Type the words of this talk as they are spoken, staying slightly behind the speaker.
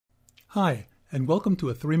Hi, and welcome to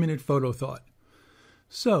a 3-minute photo thought.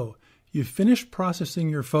 So, you've finished processing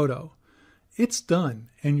your photo. It's done,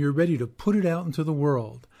 and you're ready to put it out into the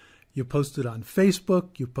world. You post it on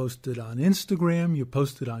Facebook, you post it on Instagram, you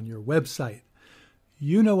post it on your website.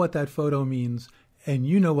 You know what that photo means, and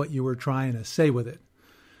you know what you were trying to say with it.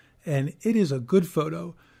 And it is a good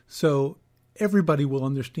photo, so everybody will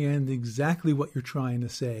understand exactly what you're trying to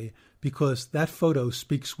say because that photo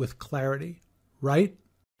speaks with clarity, right?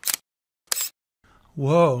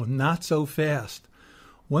 Whoa, not so fast.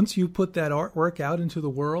 Once you put that artwork out into the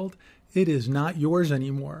world, it is not yours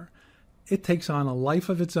anymore. It takes on a life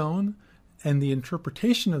of its own, and the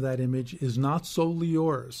interpretation of that image is not solely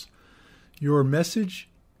yours. Your message,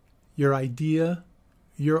 your idea,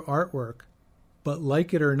 your artwork, but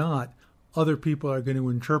like it or not, other people are going to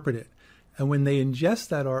interpret it. And when they ingest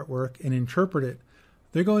that artwork and interpret it,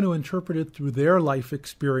 they're going to interpret it through their life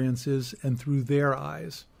experiences and through their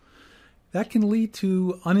eyes. That can lead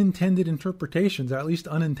to unintended interpretations, or at least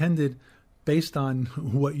unintended based on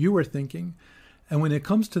what you were thinking. And when it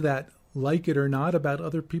comes to that, like it or not, about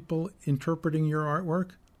other people interpreting your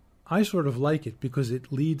artwork, I sort of like it because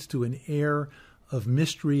it leads to an air of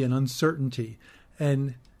mystery and uncertainty.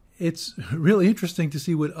 And it's really interesting to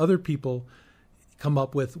see what other people come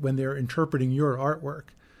up with when they're interpreting your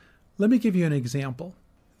artwork. Let me give you an example.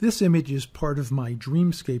 This image is part of my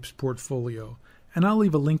Dreamscapes portfolio, and I'll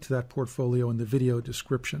leave a link to that portfolio in the video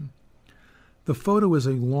description. The photo is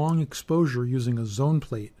a long exposure using a zone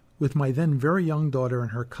plate with my then very young daughter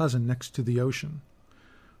and her cousin next to the ocean.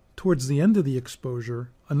 Towards the end of the exposure,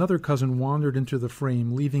 another cousin wandered into the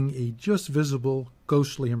frame, leaving a just visible,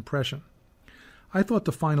 ghostly impression. I thought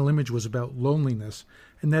the final image was about loneliness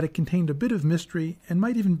and that it contained a bit of mystery and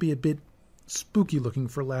might even be a bit spooky looking,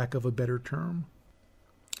 for lack of a better term.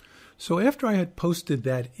 So after I had posted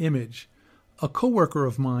that image, a coworker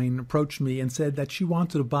of mine approached me and said that she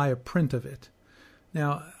wanted to buy a print of it.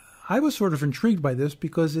 Now, I was sort of intrigued by this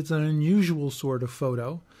because it's an unusual sort of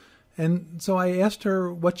photo, and so I asked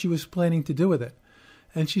her what she was planning to do with it.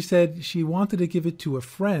 And she said she wanted to give it to a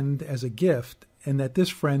friend as a gift, and that this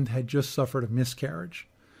friend had just suffered a miscarriage.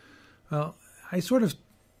 Well, I sort of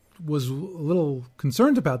was a little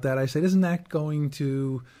concerned about that. I said, isn't that going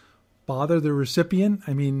to bother the recipient?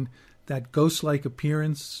 I mean, that ghost-like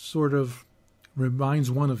appearance sort of reminds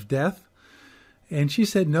one of death. And she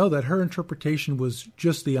said no, that her interpretation was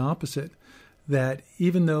just the opposite, that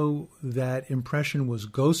even though that impression was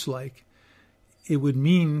ghost-like, it would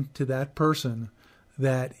mean to that person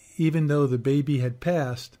that even though the baby had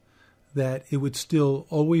passed, that it would still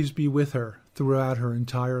always be with her throughout her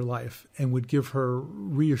entire life and would give her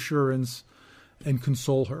reassurance and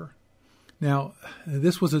console her. Now,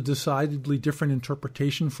 this was a decidedly different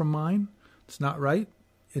interpretation from mine. It's not right.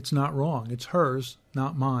 It's not wrong. It's hers,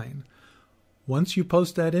 not mine. Once you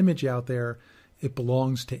post that image out there, it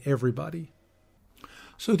belongs to everybody.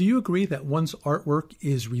 So do you agree that once artwork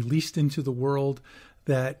is released into the world,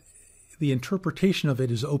 that the interpretation of it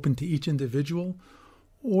is open to each individual?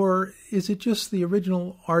 Or is it just the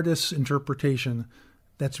original artist's interpretation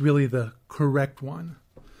that's really the correct one?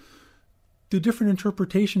 Do different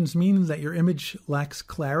interpretations mean that your image lacks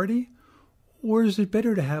clarity? Or is it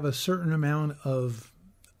better to have a certain amount of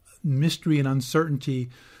mystery and uncertainty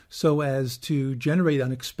so as to generate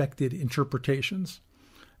unexpected interpretations?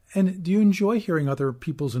 And do you enjoy hearing other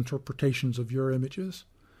people's interpretations of your images?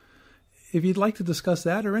 If you'd like to discuss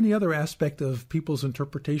that or any other aspect of people's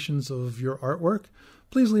interpretations of your artwork,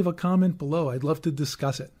 please leave a comment below. I'd love to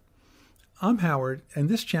discuss it. I'm Howard, and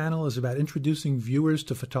this channel is about introducing viewers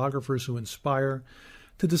to photographers who inspire,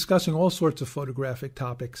 to discussing all sorts of photographic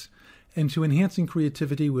topics, and to enhancing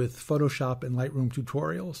creativity with Photoshop and Lightroom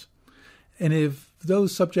tutorials. And if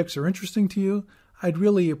those subjects are interesting to you, I'd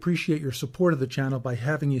really appreciate your support of the channel by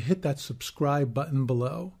having you hit that subscribe button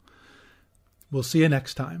below. We'll see you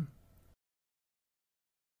next time.